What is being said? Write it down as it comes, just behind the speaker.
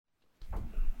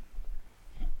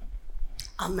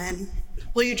Amen.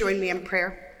 Will you join me in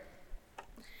prayer?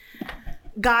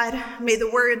 God, may the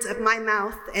words of my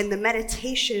mouth and the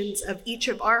meditations of each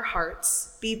of our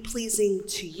hearts be pleasing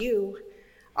to you,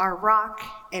 our rock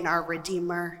and our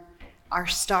redeemer, our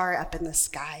star up in the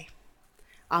sky.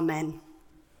 Amen.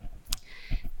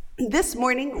 This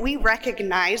morning, we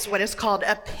recognize what is called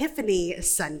Epiphany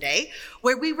Sunday,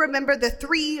 where we remember the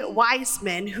three wise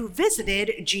men who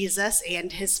visited Jesus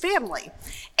and his family.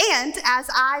 And as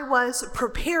I was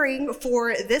preparing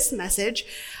for this message,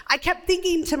 I kept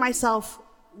thinking to myself,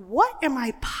 what am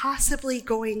I possibly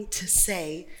going to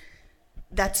say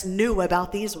that's new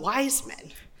about these wise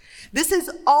men? This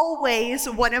is always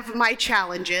one of my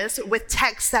challenges with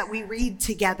texts that we read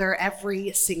together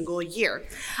every single year.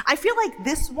 I feel like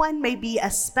this one may be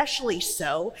especially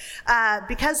so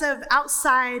because of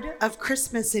outside of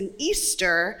Christmas and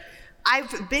Easter,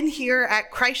 I've been here at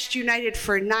Christ United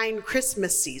for 9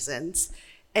 Christmas seasons.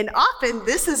 And often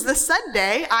this is the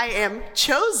Sunday I am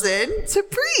chosen to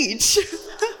preach.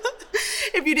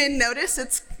 If you didn't notice,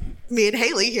 it's me and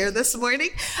Haley here this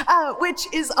morning, which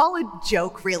is all a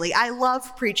joke, really. I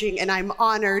love preaching, and I'm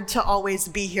honored to always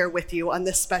be here with you on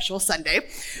this special Sunday.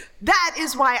 That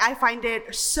is why I find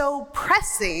it so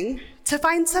pressing to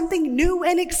find something new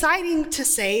and exciting to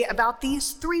say about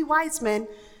these three wise men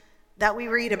that we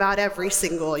read about every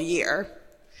single year.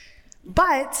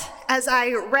 But as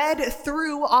I read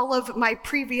through all of my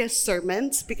previous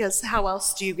sermons, because how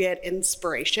else do you get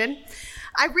inspiration,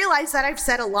 I realized that I've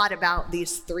said a lot about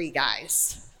these three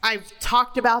guys. I've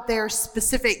talked about their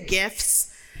specific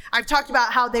gifts. I've talked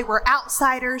about how they were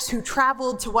outsiders who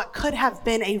traveled to what could have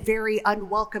been a very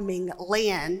unwelcoming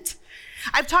land.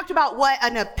 I've talked about what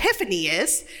an epiphany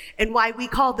is and why we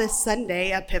call this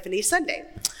Sunday Epiphany Sunday.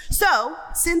 So,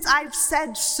 since I've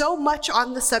said so much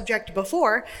on the subject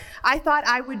before, I thought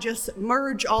I would just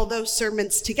merge all those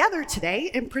sermons together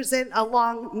today and present a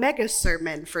long mega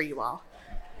sermon for you all.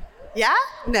 Yeah?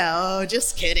 No,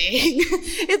 just kidding.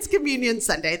 It's Communion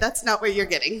Sunday. That's not what you're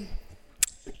getting.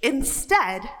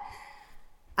 Instead,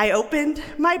 I opened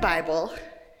my Bible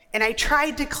and I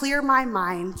tried to clear my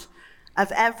mind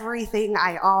of everything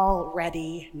I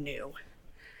already knew.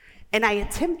 And I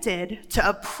attempted to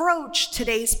approach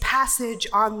today's passage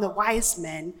on the wise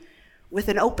men with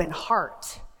an open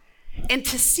heart and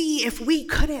to see if we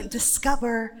couldn't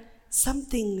discover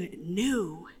something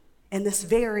new in this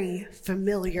very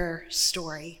familiar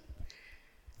story.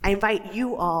 I invite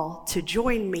you all to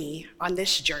join me on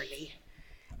this journey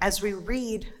as we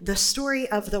read the story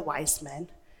of the wise men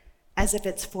as if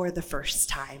it's for the first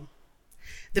time.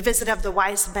 The visit of the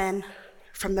wise men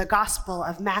from the Gospel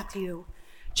of Matthew,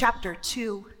 chapter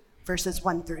 2, verses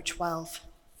 1 through 12.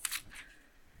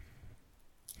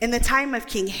 In the time of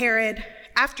King Herod,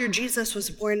 after Jesus was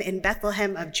born in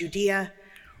Bethlehem of Judea,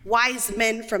 wise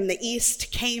men from the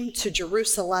east came to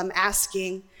Jerusalem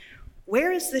asking,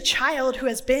 "Where is the child who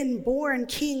has been born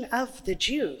King of the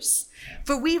Jews?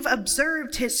 For we've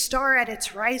observed his star at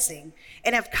its rising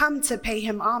and have come to pay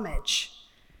him homage."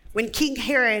 When King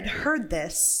Herod heard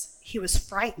this, he was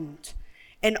frightened,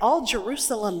 and all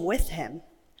Jerusalem with him.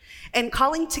 And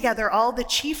calling together all the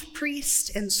chief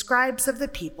priests and scribes of the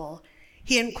people,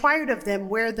 he inquired of them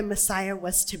where the Messiah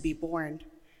was to be born.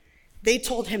 They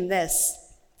told him this,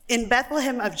 "In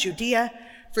Bethlehem of Judea,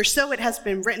 for so it has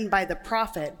been written by the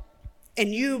prophet,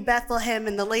 'And you, Bethlehem,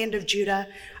 in the land of Judah,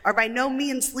 are by no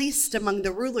means least among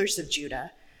the rulers of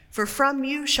Judah, for from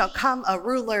you shall come a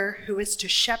ruler who is to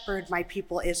shepherd my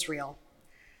people Israel.'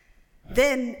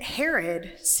 Then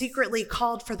Herod secretly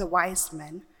called for the wise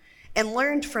men and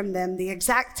learned from them the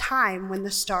exact time when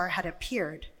the star had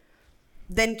appeared.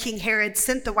 Then King Herod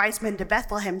sent the wise men to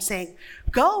Bethlehem, saying,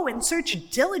 'Go and search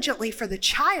diligently for the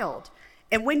child,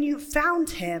 and when you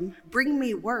found him, bring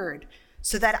me word,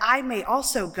 so that I may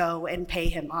also go and pay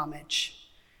him homage.'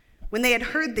 When they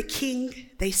had heard the king,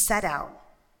 they set out.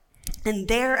 And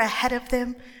there ahead of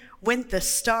them went the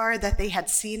star that they had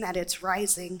seen at its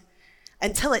rising,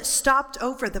 until it stopped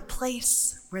over the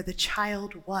place where the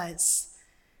child was.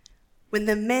 When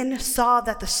the men saw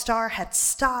that the star had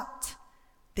stopped,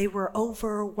 they were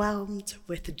overwhelmed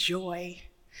with joy.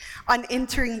 On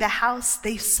entering the house,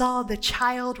 they saw the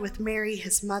child with Mary,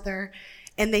 his mother,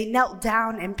 and they knelt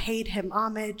down and paid him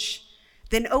homage.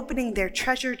 Then opening their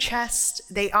treasure chest,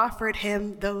 they offered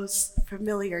him those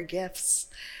familiar gifts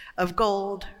of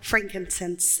gold,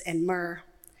 frankincense, and myrrh.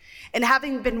 And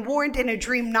having been warned in a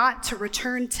dream not to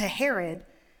return to Herod,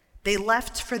 they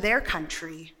left for their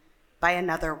country by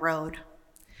another road."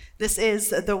 This is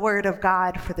the word of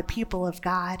God for the people of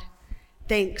God.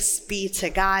 Thanks be to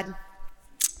God.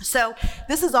 So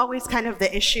this is always kind of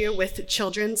the issue with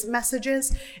children's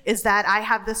messages, is that I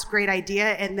have this great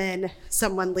idea and then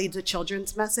someone leads a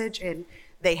children's message and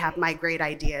they have my great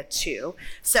idea too.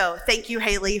 So thank you,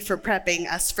 Haley, for prepping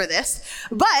us for this.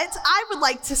 But I would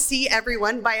like to see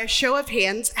everyone, by a show of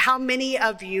hands, how many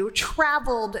of you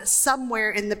traveled somewhere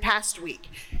in the past week?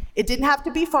 It didn't have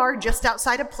to be far, just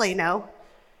outside of Plano.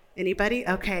 Anybody?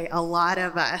 Okay, a lot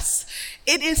of us.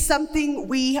 It is something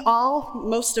we all,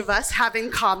 most of us, have in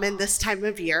common this time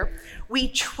of year. We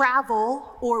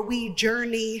travel or we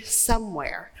journey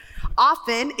somewhere.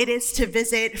 Often it is to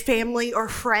visit family or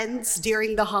friends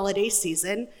during the holiday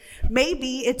season.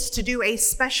 Maybe it's to do a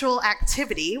special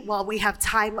activity while we have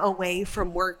time away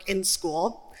from work and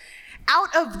school.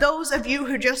 Out of those of you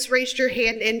who just raised your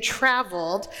hand and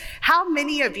traveled, how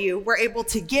many of you were able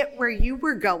to get where you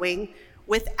were going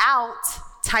without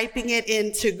typing it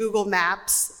into Google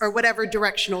Maps or whatever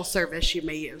directional service you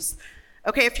may use?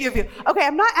 Okay, a few of you. Okay,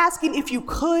 I'm not asking if you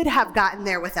could have gotten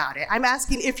there without it. I'm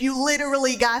asking if you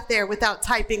literally got there without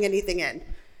typing anything in.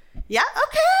 Yeah,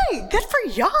 okay, good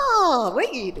for y'all.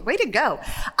 Way to go.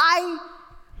 I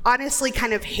honestly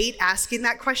kind of hate asking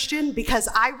that question because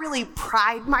I really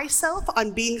pride myself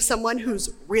on being someone who's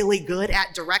really good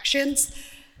at directions,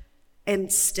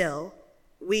 and still,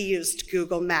 we used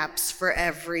Google Maps for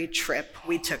every trip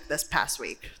we took this past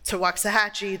week. To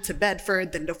Waxahachie, to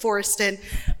Bedford, then to Forreston.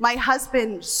 My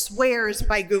husband swears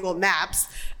by Google Maps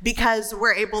because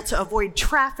we're able to avoid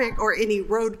traffic or any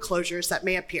road closures that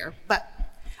may appear. But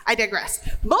I digress.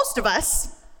 Most of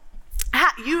us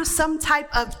use some type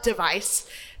of device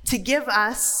to give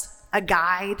us a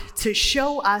guide, to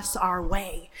show us our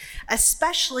way,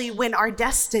 especially when our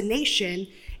destination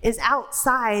is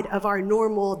outside of our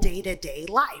normal day-to-day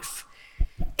life.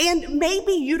 And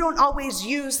maybe you don't always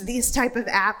use these type of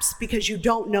apps because you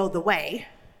don't know the way.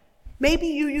 Maybe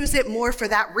you use it more for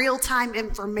that real-time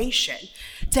information,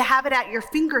 to have it at your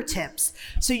fingertips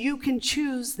so you can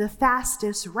choose the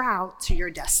fastest route to your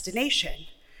destination.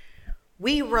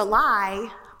 We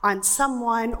rely on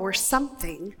someone or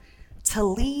something to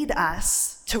lead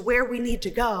us to where we need to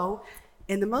go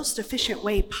in the most efficient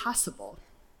way possible.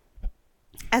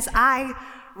 As I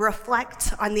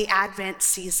reflect on the Advent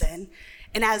season,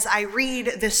 and as I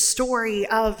read the story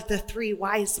of the three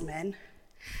wise men,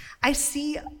 I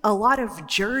see a lot of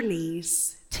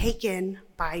journeys taken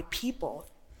by people.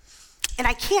 And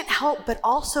I can't help but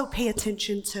also pay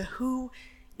attention to who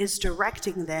is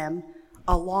directing them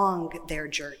along their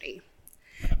journey.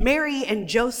 Mary and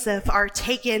Joseph are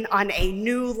taken on a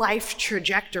new life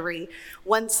trajectory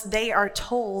once they are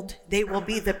told they will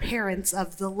be the parents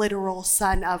of the literal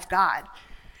Son of God.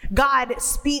 God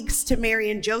speaks to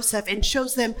Mary and Joseph and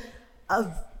shows them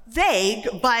a vague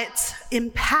but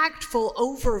impactful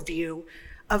overview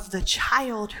of the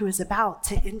child who is about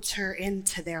to enter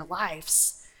into their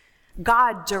lives.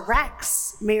 God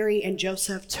directs Mary and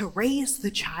Joseph to raise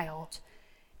the child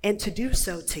and to do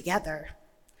so together.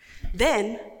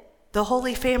 Then the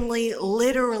Holy Family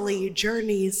literally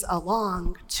journeys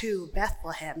along to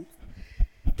Bethlehem.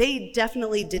 They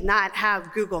definitely did not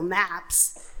have Google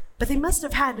Maps, but they must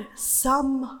have had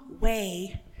some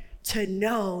way to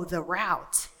know the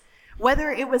route,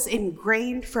 whether it was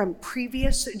ingrained from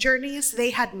previous journeys they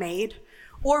had made,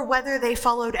 or whether they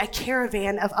followed a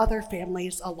caravan of other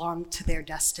families along to their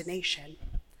destination.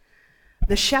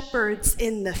 The shepherds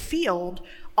in the field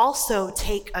also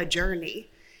take a journey,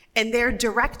 and they're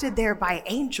directed there by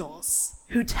angels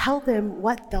who tell them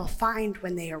what they'll find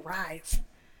when they arrive.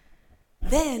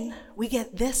 Then we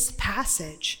get this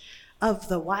passage of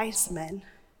the wise men.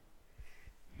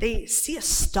 They see a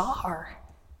star,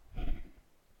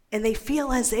 and they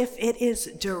feel as if it is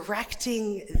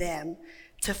directing them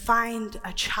to find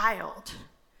a child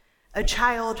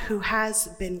who has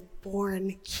been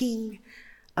born King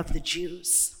of the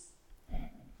Jews.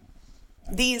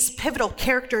 These pivotal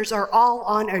characters are all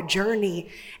on a journey,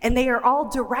 and they are all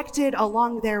directed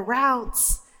along their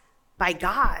routes by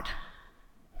God,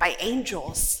 by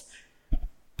angels,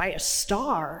 by a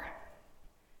star.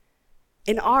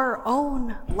 In our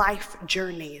own life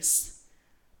journeys,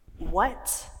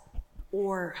 what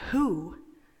or who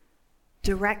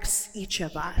directs each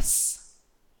of us?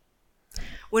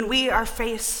 When we are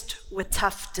faced with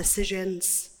tough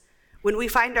decisions, when we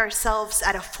find ourselves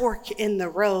at a fork in the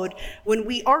road, when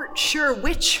we aren't sure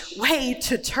which way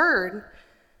to turn,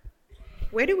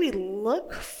 where do we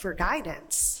look for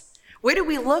guidance? Where do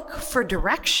we look for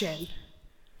direction?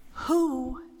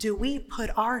 Who do we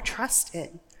put our trust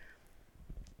in?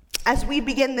 As we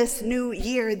begin this new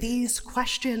year, these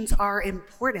questions are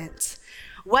important.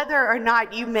 Whether or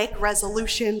not you make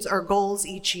resolutions or goals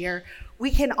each year, we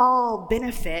can all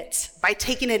benefit by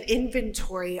taking an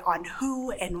inventory on who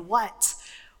and what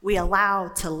we allow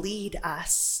to lead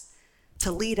us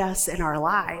in our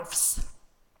lives.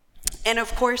 And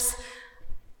of course,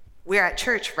 we're at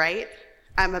church, right?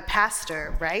 I'm a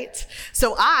pastor, right?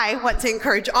 So I want to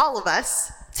encourage all of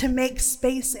us to make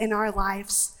space in our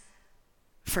lives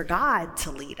for God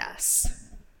to lead us.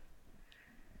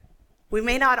 We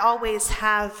may not always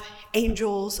have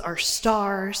angels or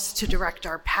stars to direct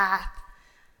our path,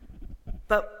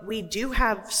 but we do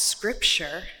have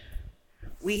Scripture.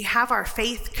 We have our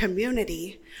faith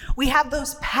community. We have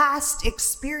those past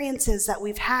experiences that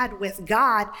we've had with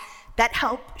God that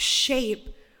help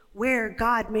shape where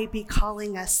God may be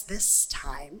calling us this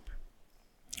time.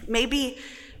 Maybe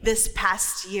this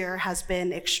past year has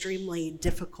been extremely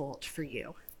difficult for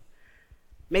you.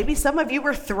 Maybe some of you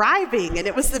were thriving and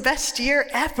it was the best year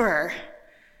ever.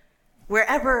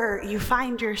 Wherever you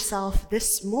find yourself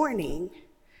this morning,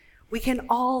 we can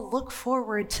all look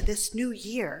forward to this new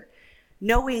year,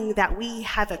 knowing that we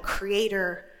have a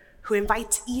Creator who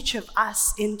invites each of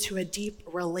us into a deep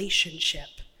relationship.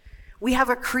 We have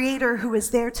a Creator who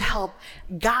is there to help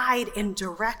guide and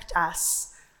direct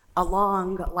us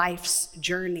along life's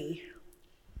journey.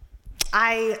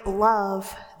 I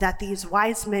love that these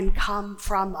wise men come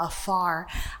from afar.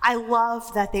 I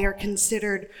love that they are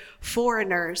considered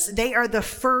foreigners. They are the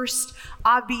first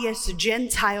obvious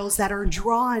Gentiles that are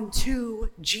drawn to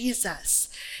Jesus.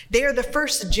 They are the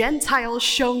first Gentiles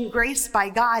shown grace by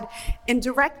God and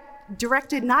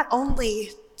directed not only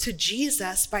to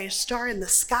Jesus by a star in the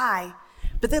sky,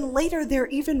 but then later they're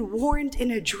even warned in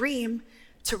a dream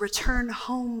to return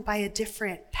home by a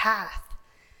different path.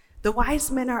 The wise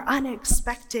men are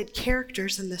unexpected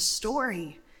characters in the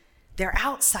story. They're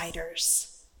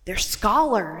outsiders. They're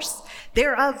scholars.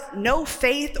 They're of no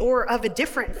faith or of a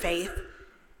different faith.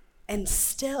 And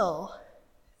still,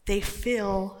 they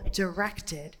feel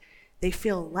directed. They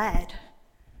feel led.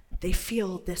 They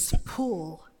feel this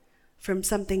pull from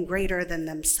something greater than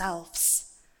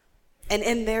themselves. And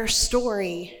in their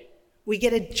story, we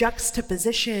get a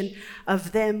juxtaposition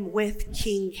of them with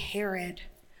King Herod.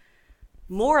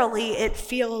 Morally, it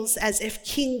feels as if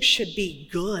kings should be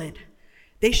good.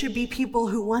 They should be people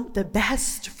who want the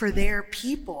best for their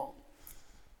people.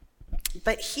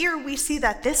 But here we see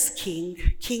that this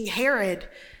king, King Herod,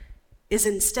 is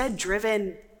instead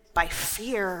driven by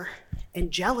fear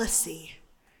and jealousy.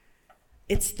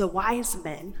 It's the wise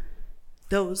men,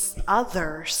 those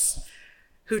others,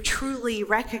 who truly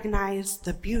recognize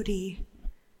the beauty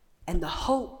and the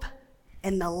hope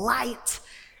and the light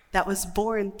that was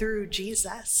born through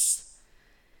Jesus.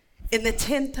 In the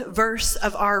 10th verse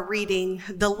of our reading,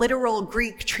 the literal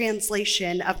Greek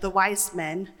translation of the wise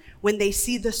men, when they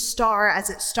see the star as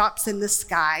it stops in the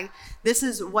sky, this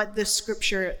is what the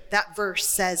scripture, that verse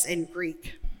says in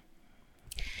Greek.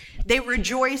 They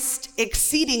rejoiced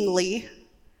exceedingly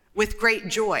with great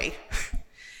joy.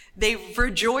 They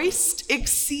rejoiced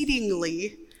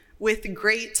exceedingly with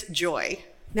great joy.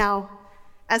 Now,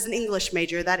 as an English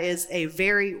major, that is a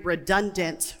very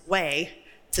redundant way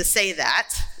to say that.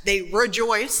 They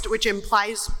rejoiced, which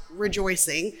implies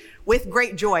rejoicing, with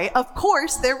great joy. Of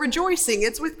course, they're rejoicing.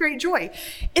 It's with great joy.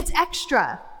 It's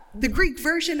extra. The Greek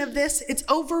version of this, it's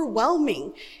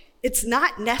overwhelming. It's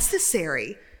not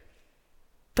necessary,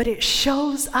 but it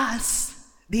shows us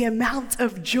the amount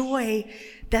of joy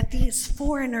that these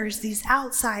foreigners, these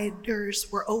outsiders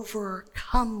were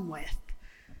overcome with.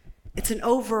 It's an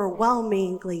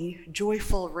overwhelmingly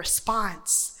joyful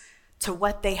response to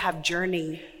what they have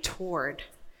journeyed toward.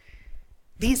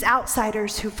 These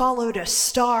outsiders who followed a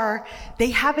star, they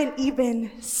haven't even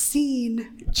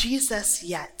seen Jesus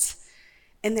yet.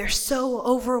 And they're so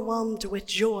overwhelmed with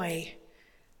joy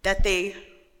that they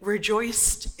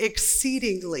rejoiced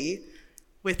exceedingly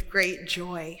with great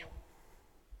joy.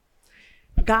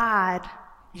 God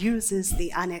uses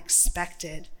the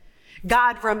unexpected.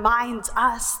 God reminds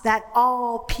us that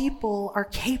all people are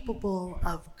capable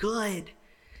of good,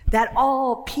 that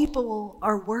all people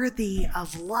are worthy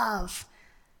of love,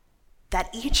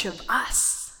 that each of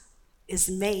us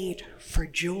is made for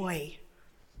joy.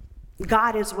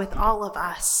 God is with all of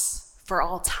us for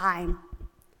all time.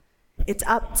 It's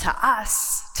up to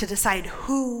us to decide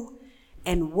who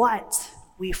and what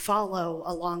we follow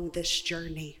along this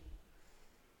journey.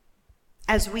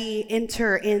 As we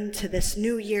enter into this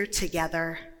new year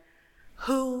together,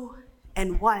 who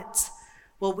and what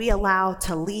will we allow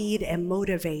to lead and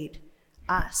motivate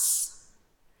us?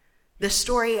 The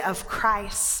story of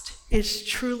Christ is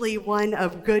truly one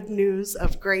of good news,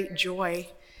 of great joy.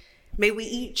 May we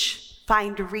each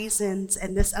find reasons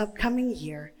in this upcoming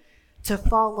year to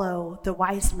follow the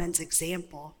wise men's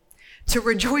example, to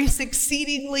rejoice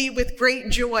exceedingly with great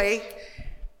joy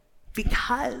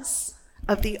because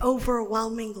of the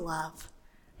overwhelming love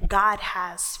God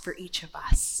has for each of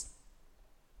us.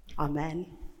 Amen.